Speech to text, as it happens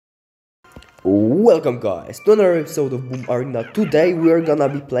Welcome guys to another episode of Boom Arena. Today we are gonna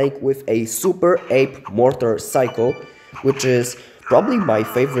be playing with a Super Ape Mortar Psycho, which is probably my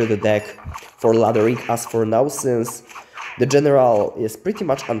favorite deck for laddering as for now, since the general is pretty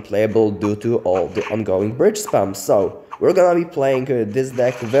much unplayable due to all the ongoing bridge spam. So we're gonna be playing this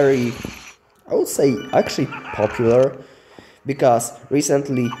deck very, I would say, actually popular, because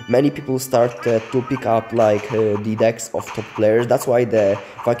recently many people started to pick up the decks of top players. That's why the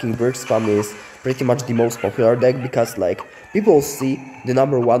Viking bridge spam is pretty much the most popular deck, because people see the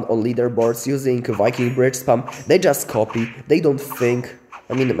 #1 on leaderboards using Viking bridge spam, they just copy, they don't think.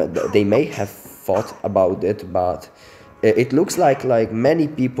 I mean, they may have thought about it, but it looks like many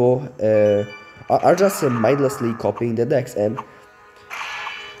people are just mindlessly copying the decks. And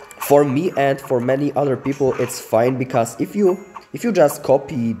for me and for many other people it's fine, because if you just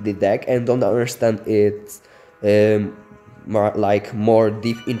copy the deck and don't understand its more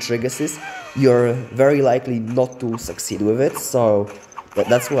deep intricacies, you're very likely not to succeed with it. So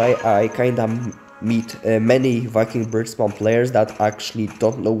that's why I kinda meet many Viking bridge spam players that actually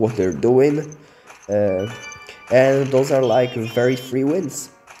don't know what they're doing, and those are very free wins.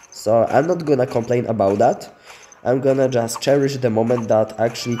 So I'm not gonna complain about that. I'm gonna just cherish the moment that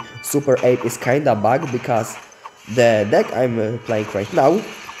actually Super Ape is kinda bugged, because the deck I'm playing right now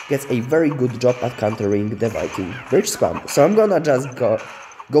gets a very good job at countering the Viking bridge spam. So I'm gonna just go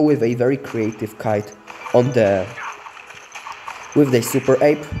with a very creative kite with the Super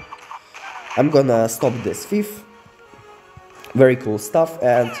Ape. I'm gonna stop this thief. Very cool stuff.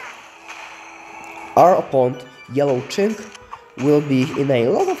 And our opponent, Yellow Chink, will be in a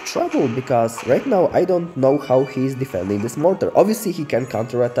lot of trouble, because right now I don't know how he's defending this mortar. Obviously he can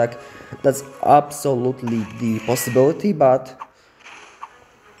counterattack, that's absolutely the possibility, but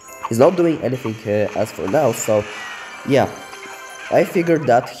he's not doing anything as for now. So yeah, I figured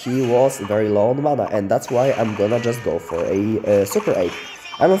that he was very low on mana, and that's why I'm gonna just go for a Super Ape.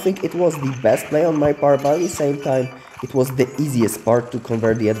 I don't think it was the best play on my part, but at the same time it was the easiest part to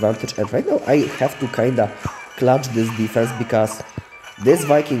convert the advantage. And right now I have to kinda clutch this defense, because this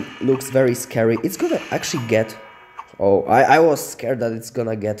Viking looks very scary. It's gonna actually get... Oh, I was scared that it's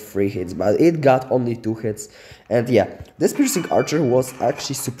gonna get 3 hits, but it got only 2 hits. And yeah, this piercing archer was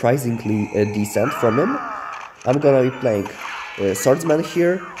actually surprisingly decent from him. I'm gonna be playing swordsman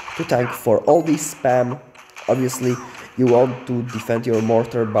here to tank for all this spam. Obviously you want to defend your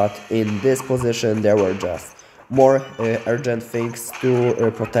mortar, but in this position there were just more urgent things to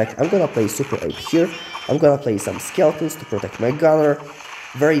protect. I'm gonna play Super Ape here. I'm gonna play some skeletons to protect my gunner.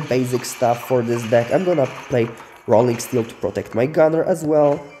 Very basic stuff for this deck. I'm gonna play Rolling Steel to protect my gunner as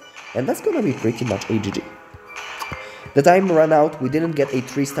well. And that's gonna be pretty much a GG. The time ran out, we didn't get a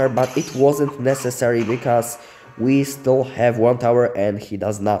 3-star, but it wasn't necessary, because we still have 1 tower and he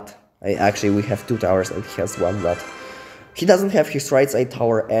does not. Actually, we have 2 towers and he has 1, but he doesn't have his right side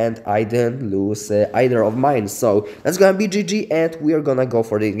tower, and I didn't lose either of mine. So that's gonna be GG, and we are gonna go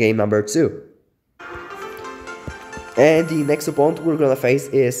for the game number 2. And the next opponent we're gonna face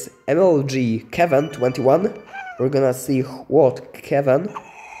is MLG Kevin21. We're gonna see what Kevin...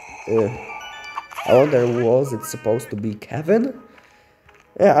 I wonder, was it supposed to be Kevin?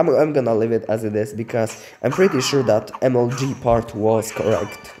 Yeah, I'm gonna leave it as it is, because I'm pretty sure that MLG part was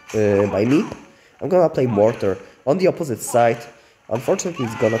correct by me. I'm gonna play Mortar on the opposite side. Unfortunately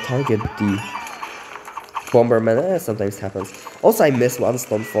it's gonna target the Bomberman. Sometimes happens. Also I missed 1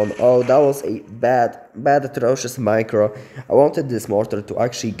 stone Faun. Oh, that was a bad atrocious micro. I wanted this mortar to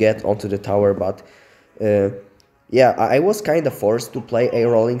actually get onto the tower, but yeah, I was kinda forced to play a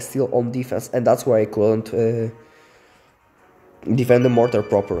rolling steel on defense, and that's why I couldn't defend the mortar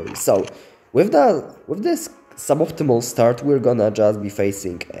properly. So with this suboptimal start, we're gonna just be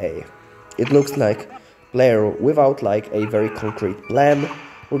facing it looks like player without a very concrete plan.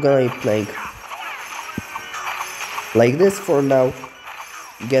 We're gonna be playing like this for now,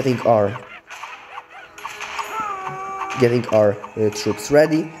 getting our troops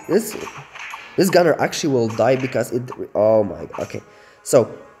ready. This gunner actually will die, because it... Oh my... Okay, so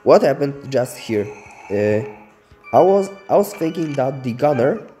what happened just here? I was thinking that the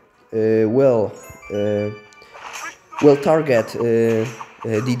gunner will target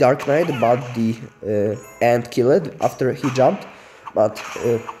the Dark Knight, but and kill it after he jumped. But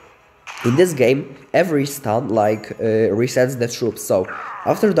in this game, every stun resets the troops. So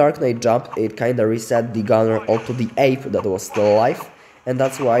after Dark Knight jumped, it kinda reset the gunner onto the ape that was still alive, and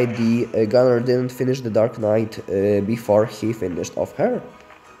that's why the gunner didn't finish the Dark Knight before he finished off her.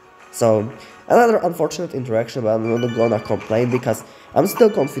 So another unfortunate interaction, but I'm not gonna complain, because I'm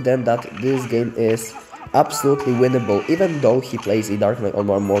still confident that this game is absolutely winnable, even though he plays a Dark Knight on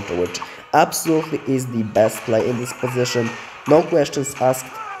one Mortar, which absolutely is the best play in this position. No questions asked.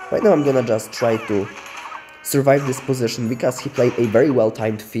 Right now I'm gonna just try to survive this position because he played a very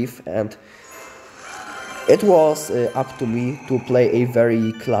well-timed fifth, and it was up to me to play a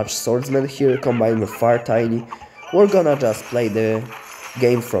very clutch swordsman here combined with Fire Tiny. We're gonna just play the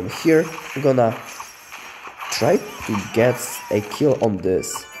game from here. We're gonna try to get a kill on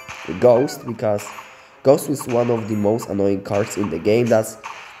this Ghost, because Ghost is one of the most annoying cards in the game. That's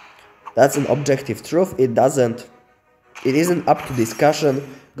an objective truth. It isn't up to discussion.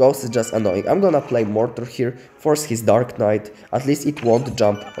 Ghost is just annoying. I'm gonna play Mortar here, force his Dark Knight. At least it won't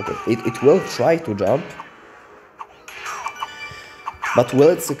jump. Okay, it will try to jump. But will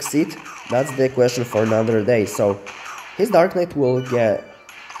it succeed? That's the question for another day. So his Dark Knight will get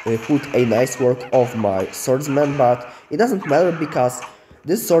put a nice work of my swordsman, but it doesn't matter because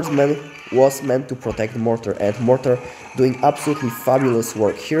this swordsman was meant to protect Mortar, and Mortar doing absolutely fabulous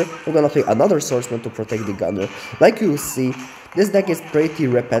work here. We're gonna play another swordsman to protect the gunner. Like you see, this deck is pretty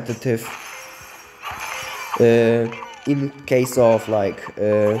repetitive in case of like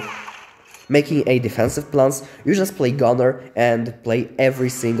making a defensive plans. You just play Gunner and play every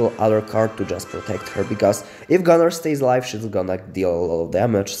single other card to just protect her, because if Gunner stays alive, she's gonna deal a lot of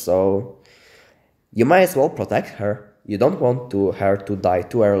damage, so you might as well protect her. You don't want her to die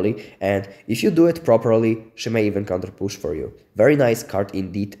too early, and if you do it properly, she may even counter push for you. Very nice card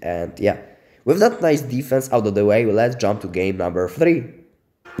indeed, and yeah. With that nice defense out of the way, let's jump to game number 3.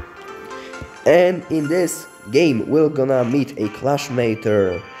 And in this game, we're gonna meet a Clash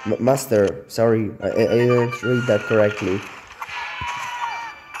Master. Sorry, I didn't read that correctly.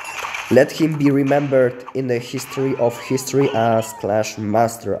 Let him be remembered in the history of history as Clash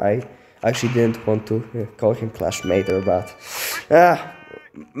Master. I actually didn't want to call him Clash Mater, but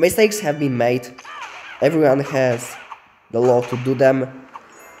mistakes have been made. Everyone has the law to do them.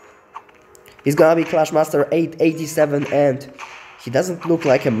 He's gonna be Clash Master 887, and he doesn't look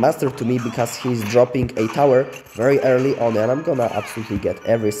like a master to me because he's dropping a tower very early on, and I'm gonna absolutely get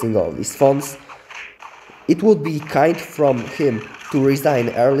every single of these funds. It would be kind from him to resign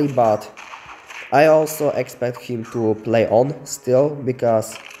early, but I also expect him to play on still,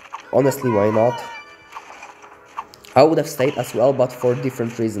 because honestly, why not? I would have stayed as well, but for a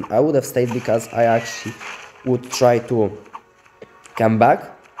different reason. I would have stayed because I actually would try to come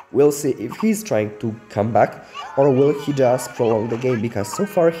back. We'll see if he's trying to come back, or will he just prolong the game, because so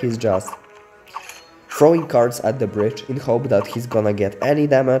far he's just throwing cards at the bridge in hope that he's gonna get any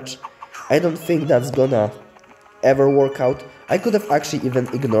damage. I don't think that's gonna ever work out. I could have actually even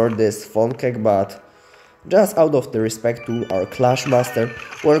ignored this phone cake, but just out of the respect to our Clash Master,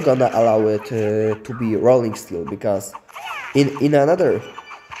 we're gonna allow it to be Rolling Steel, because in another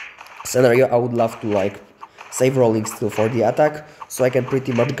scenario I would love to like save Rolling Steel for the attack, so I can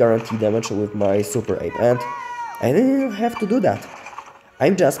pretty much guarantee damage with my Super Ape, and I didn't have to do that.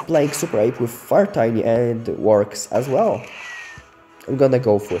 I'm just playing Super Ape with Fire Tiny, and it works as well. I'm gonna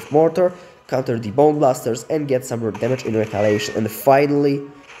go with Mortar, counter the Bone Blasters, and get some damage in retaliation, and finally,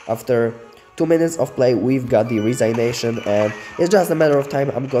 after 2 minutes of play, we've got the Resignation, and it's just a matter of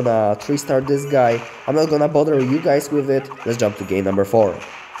time. I'm gonna 3-star this guy. I'm not gonna bother you guys with it. Let's jump to game number 4.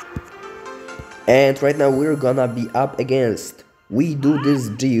 And right now we're gonna be up against We Do This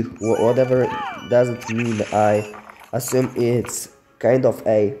G, whatever does it mean. I assume it's kind of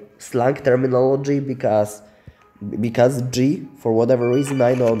a slang terminology, because G, for whatever reason,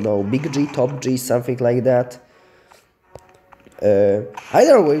 I don't know, big G, top G, something like that.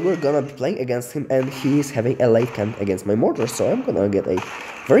 Either way, we're gonna be playing against him, and he's having a late camp against my Mortar, so I'm gonna get a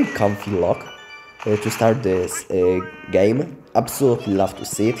very comfy lock to start this game. Absolutely love to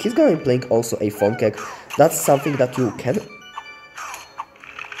see it. He's gonna be playing also a phone cake. That's something that you can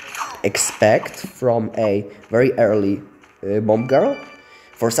expect from a very early bomb girl.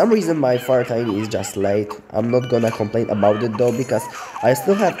 For some reason my Fire Tiny is just late. I'm not gonna complain about it though, because I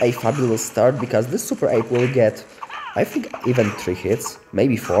still have a fabulous start, because this Super Ape will get, I think, even 3 hits,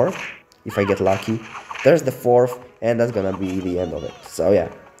 maybe 4, if I get lucky. There's the 4th, and that's gonna be the end of it. So yeah,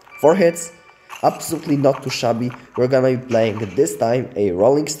 4 hits, absolutely not too shabby. We're gonna be playing this time a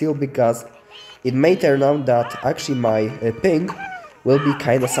Rolling Steel, because it may turn out that actually my ping will be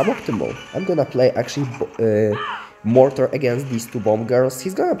kinda suboptimal. I'm gonna play actually Mortar against these 2 bomb girls.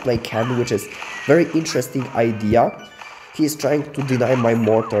 He's gonna play Can, which is very interesting idea. He's trying to deny my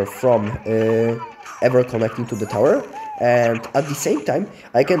Mortar from ever connecting to the tower, and at the same time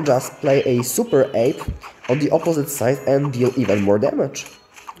I can just play a Super Ape on the opposite side and deal even more damage.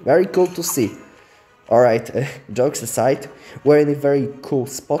 Very cool to see. Alright, jokes aside, we're in a very cool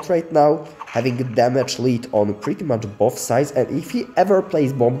spot right now, having a damage lead on pretty much both sides, and if he ever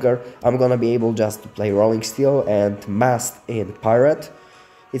plays Bomber, I'm gonna be able just to play Rolling Steel and Mast in Pirate.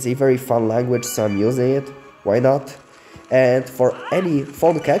 It's a very fun language, so I'm using it, why not? And for any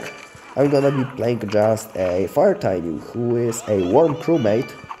Faun kek, I'm gonna be playing just a Fire Tiny, who is a warm crewmate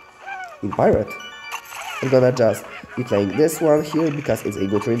in Pirate. I'm gonna just be playing this one here because it's a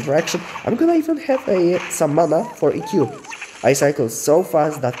good interaction. I'm gonna even have some mana for EQ. I cycled so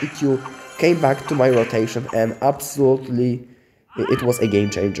fast that EQ came back to my rotation and absolutely it was a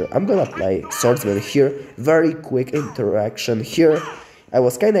game changer. I'm gonna play Swordsman here, very quick interaction here. I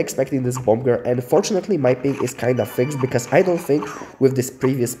was kinda expecting this Bomber, and fortunately my ping is kinda fixed because I don't think with this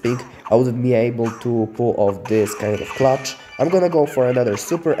previous ping I would be able to pull off this kind of clutch. I'm gonna go for another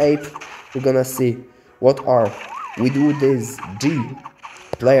Super Ape. We're gonna see what we do this G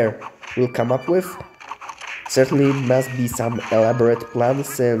player will come up with. Certainly must be some elaborate plan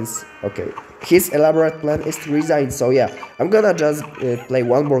since, okay, his elaborate plan is to resign, so yeah, I'm gonna just play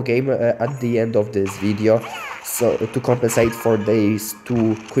one more game at the end of this video, so to compensate for these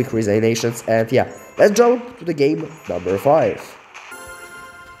two quick resignations, and yeah, let's jump to the game number 5.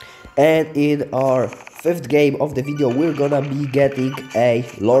 And in our 5th game of the video, we're gonna be getting a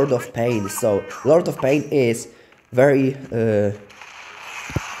Lord of Pain. So Lord of Pain is very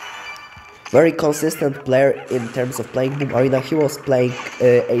consistent player in terms of playing Boom Arena. He was playing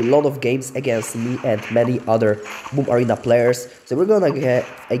a lot of games against me and many other Boom Arena players. So we're gonna get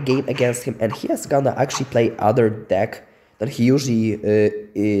a game against him, and he is gonna actually play other deck than he usually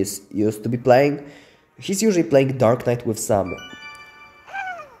is used to be playing. He's usually playing Dark Knight with some,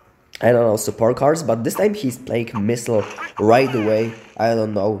 I don't know, support cards, but this time he's playing Missile right away. I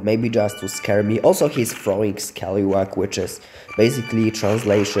don't know, maybe just to scare me. Also, he's throwing Scallywag, which is basically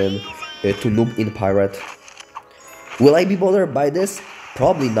translation to noob in Pirate. Will I be bothered by this?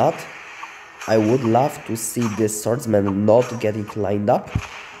 Probably not. I would love to see this Swordsman not getting lined up.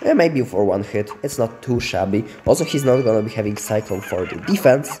 Maybe for one hit, it's not too shabby. Also, he's not gonna be having Cyclone for the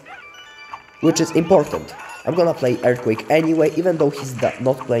defense, which is important. I'm gonna play Earthquake anyway, even though he's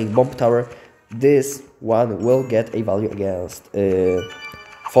not playing Bomb Tower. This one will get a value against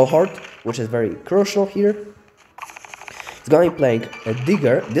Fall Horde, which is very crucial here. He's gonna be playing a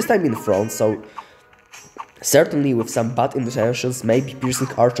Digger, this time in front, so certainly with some bad intentions, maybe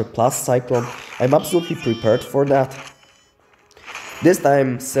Piercing Archer plus Cyclone. I'm absolutely prepared for that. This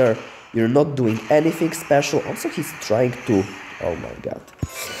time, sir, you're not doing anything special. Also, he's trying to... oh my god.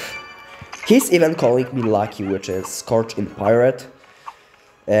 He's even calling me lucky, which is Scorch in Pirate.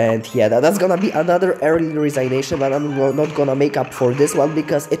 And yeah, that's gonna be another early resignation, but I'm not gonna make up for this one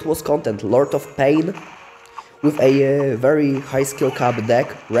because it was content. Lord of Pain with a very high skill cap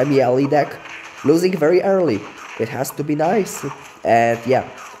deck, Remy Ali deck, losing very early. It has to be nice. And yeah,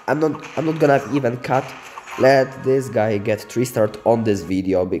 I'm not gonna even cut. Let this guy get 3-star on this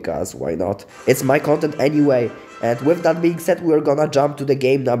video because why not? It's my content anyway. And with that being said, we're gonna jump to the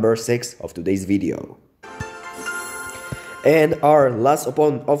game number 6 of today's video. And our last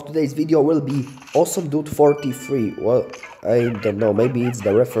opponent of today's video will be Awesome Dude 43. Well, I don't know, maybe it's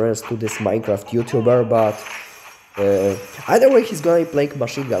the reference to this Minecraft YouTuber, but either way he's gonna be playing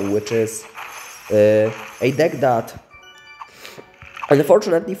Machine Gun, which is a deck that,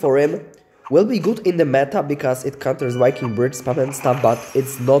 unfortunately for him, will be good in the meta because it counters Viking Bridge spam and stuff, but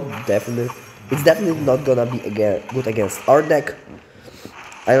it's definitely not gonna be good against our deck.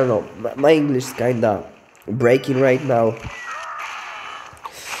 I don't know, my English is kinda breaking right now.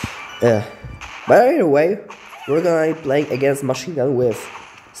 But either way, we're gonna be playing against Machine Gun with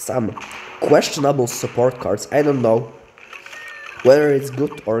some questionable support cards. I don't know whether it's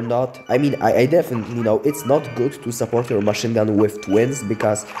good or not. I mean, I definitely know it's not good to support your Machine Gun with Twins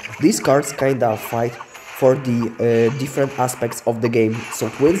because these cards kinda fight for the different aspects of the game. So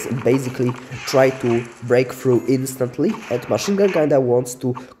Twins basically try to break through instantly, and Machine Gun kinda wants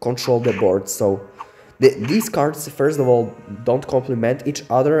to control the board. So these cards, first of all, don't complement each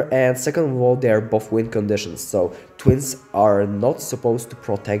other, and second of all, they are both win conditions. So Twins are not supposed to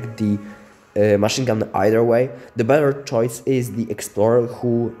protect the Machine Gun either way. The better choice is the Explorer,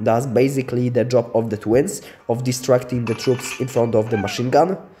 who does basically the job of the Twins, of distracting the troops in front of the Machine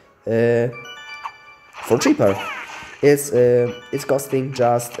Gun for cheaper. It's costing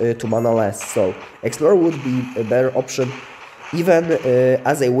just 2 mana less, so Explorer would be a better option even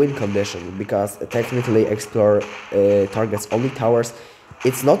as a win condition, because technically Explorer targets only towers.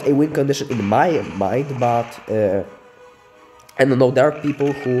 It's not a win condition in my mind, but I don't know, there are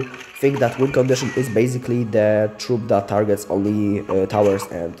people who think that win condition is basically the troop that targets only towers,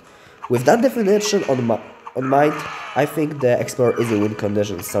 and with that definition on mind, I think the Explorer is a win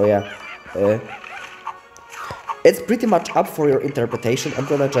condition. So yeah, it's pretty much up for your interpretation. I'm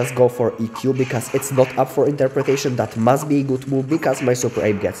gonna just go for EQ because it's not up for interpretation. That must be a good move because my Super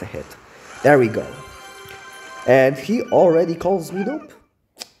Ape gets a hit. There we go. And he already calls me noob.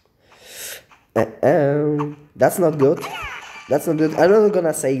 That's not good. That's not good. I'm not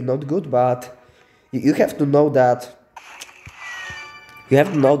gonna say not good, but you have to know that. You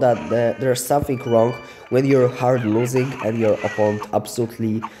have to know that there's something wrong when you're hard losing and your opponent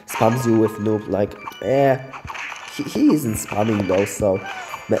absolutely spams you with noob. Like, he isn't spamming though, so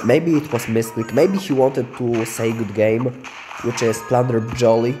maybe it was misclick. Maybe he wanted to say good game, which is plunder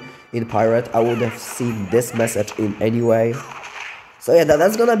jolly in pirate. I would have seen this message in anyway. So yeah,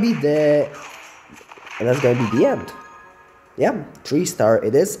 that's gonna be the end. Yeah, 3-star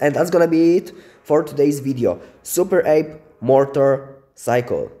it is, and that's gonna be it for today's video. Super Ape, Mortar,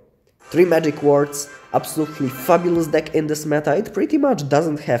 Cycle. 3 magic words, absolutely fabulous deck in this meta. It pretty much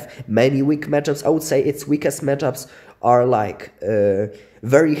doesn't have many weak matchups. I would say its weakest matchups are like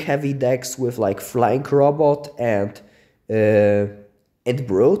very heavy decks with like Flying Robot and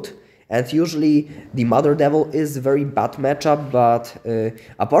Brute. And usually the Mother Devil is a very bad matchup, but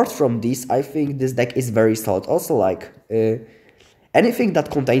apart from this, I think this deck is very solid. Also like anything that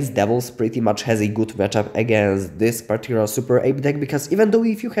contains devils pretty much has a good matchup against this particular Super Ape deck, because even though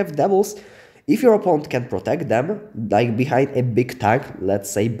if you have devils, if your opponent can protect them, like behind a big tank, let's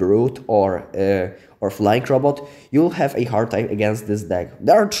say Brute or Flying Robot, you'll have a hard time against this deck.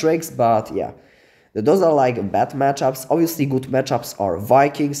 There are tricks, but yeah, those are like bad matchups. Obviously good matchups are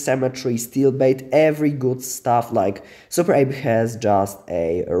Viking, Cemetery, Steelbait, every good stuff. Like Super Ape has just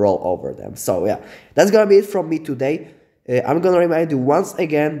a roll over them. So yeah, that's gonna be it from me today. I'm gonna remind you once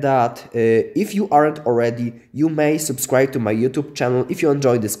again that if you aren't already, you may subscribe to my YouTube channel if you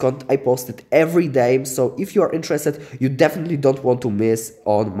enjoy this content. I post it every day, so if you are interested, you definitely don't want to miss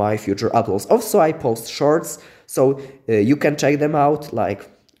on my future uploads. Also, I post shorts, so you can check them out, like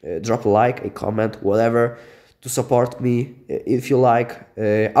drop a like, a comment, whatever, to support me if you like.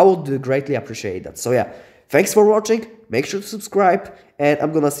 I would greatly appreciate that. So yeah, thanks for watching, make sure to subscribe, and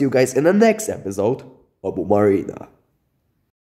I'm gonna see you guys in the next episode of Boom Arena.